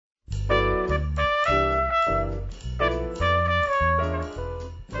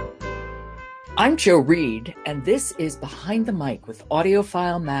I'm Joe Reed, and this is Behind the Mic with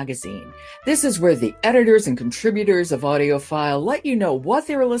AudioFile Magazine. This is where the editors and contributors of AudioFile let you know what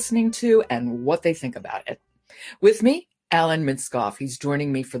they're listening to and what they think about it. With me, Alan Minskoff. He's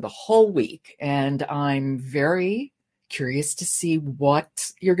joining me for the whole week, and I'm very curious to see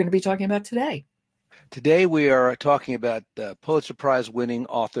what you're going to be talking about today. Today we are talking about the Pulitzer Prize-winning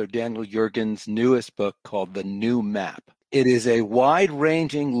author Daniel Yergin's newest book called The New Map. It is a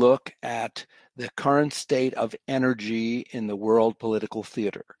wide-ranging look at the current state of energy in the world political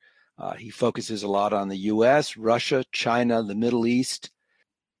theater. He focuses a lot on the U.S., Russia, China, the Middle East.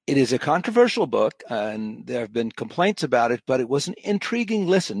 It is a controversial book, and there have been complaints about it, but it was an intriguing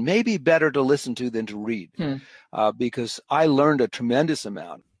listen, maybe better to listen to than to read, because I learned a tremendous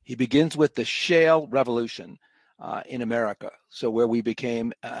amount. He begins with the shale revolution in America, so where we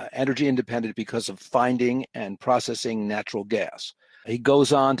became energy independent because of finding and processing natural gas. He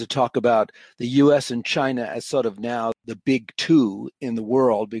goes on to talk about the U.S. and China as sort of now the big two in the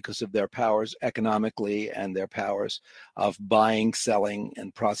world because of their powers economically and their powers of buying, selling,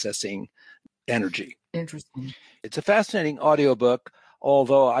 and processing energy. Interesting. It's a fascinating audiobook,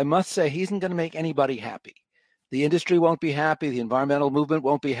 although I must say he isn't going to make anybody happy. The industry won't be happy. The environmental movement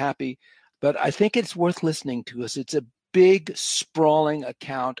won't be happy. But I think it's worth listening to us. It's a big, sprawling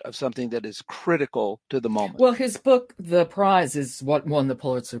account of something that is critical to the moment. Well, his book, The Prize, is what won the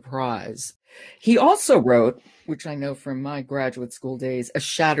Pulitzer Prize. He also wrote, which I know from my graduate school days, A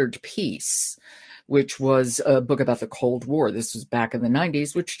Shattered Peace, which was a book about the Cold War. This was back in the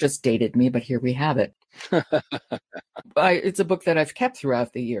 90s, which just dated me, but here we have it. It's a book that I've kept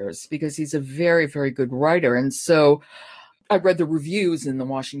throughout the years because he's a very, very good writer. And so I read the reviews in the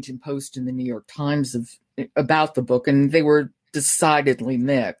Washington Post and the New York Times about the book, and they were decidedly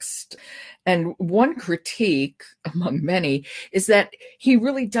mixed. And one critique, among many, is that he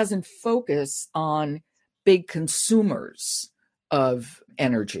really doesn't focus on big consumers of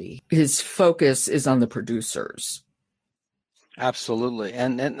energy. His focus is on the producers. Absolutely.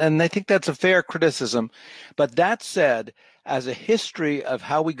 And I think that's a fair criticism. But that said, as a history of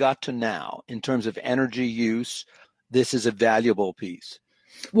how we got to now in terms of energy use, this is a valuable piece.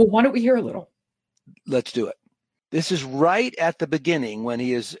 Well, why don't we hear a little? Let's do it. This is right at the beginning when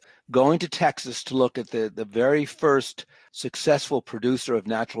he is going to Texas to look at the very first successful producer of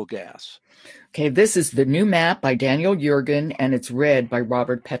natural gas. Okay, this is The New Map by Daniel Yergin, and it's read by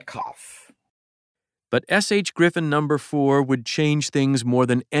Robert Petkoff. But S.H. Griffin No. 4 would change things more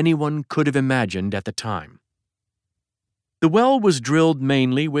than anyone could have imagined at the time. The well was drilled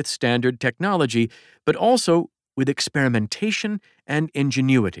mainly with standard technology, but also with experimentation and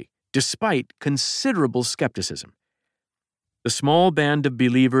ingenuity, despite considerable skepticism. The small band of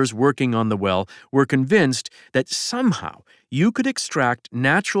believers working on the well were convinced that somehow you could extract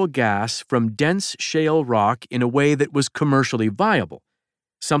natural gas from dense shale rock in a way that was commercially viable,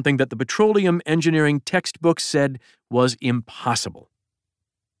 something that the petroleum engineering textbooks said was impossible.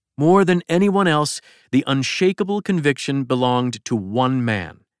 More than anyone else, the unshakable conviction belonged to one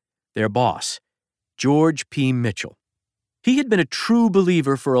man, their boss, George P. Mitchell. He had been a true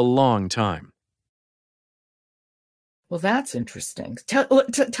believer for a long time. Well, that's interesting.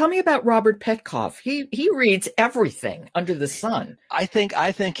 Tell me about Robert Petkoff. He reads everything under the sun. I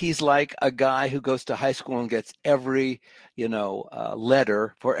think he's like a guy who goes to high school and gets every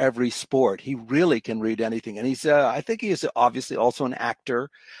letter for every sport. He really can read anything, and I think he is obviously also an actor.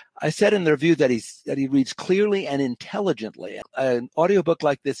 I said in the review that he reads clearly and intelligently. An audiobook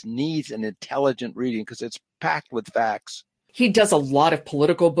like this needs an intelligent reading because it's packed with facts. He does a lot of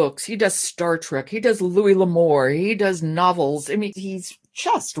political books. He does Star Trek. He does Louis L'Amour. He does novels. I mean, he's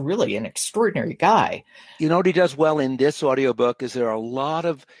just really an extraordinary guy. You know what he does well in this audiobook is there are a lot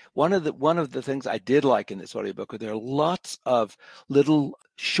of one of the things I did like in this audiobook, there are lots of little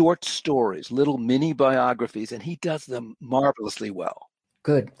short stories, little mini biographies, and he does them marvelously well.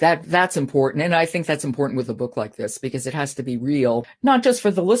 Good. That's important. And I think that's important with a book like this because it has to be real, not just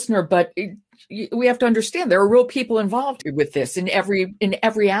for the listener, but we have to understand there are real people involved with this in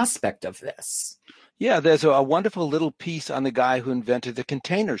every aspect of this. Yeah, there's a wonderful little piece on the guy who invented the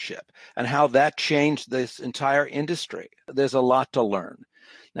container ship and how that changed this entire industry. There's a lot to learn.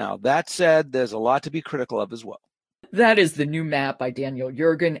 Now, that said, there's a lot to be critical of as well. That is The New Map by Daniel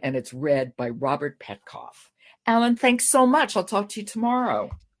Yergin, and it's read by Robert Petkoff. Alan, thanks so much. I'll talk to you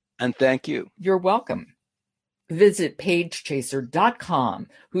tomorrow. And thank you. You're welcome. Visit pagechaser.com,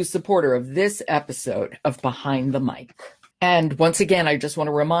 who's supporter of this episode of Behind the Mic. And once again, I just want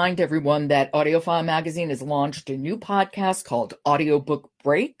to remind everyone that AudioFile Magazine has launched a new podcast called Audiobook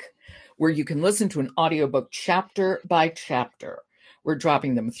Break, where you can listen to an audiobook chapter by chapter. We're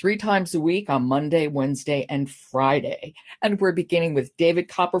dropping them 3 times a week on Monday, Wednesday, and Friday. And we're beginning with David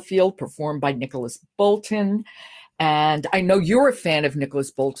Copperfield, performed by Nicholas Bolton. And I know you're a fan of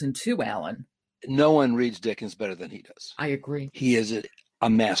Nicholas Bolton too, Alan. No one reads Dickens better than he does. I agree. He is a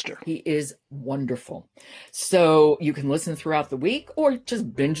master. He is wonderful. So you can listen throughout the week or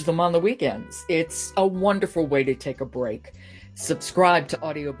just binge them on the weekends. It's a wonderful way to take a break. Subscribe to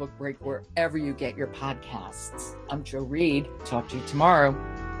Audiobook Break wherever you get your podcasts. I'm Jo Reed. Talk to you tomorrow.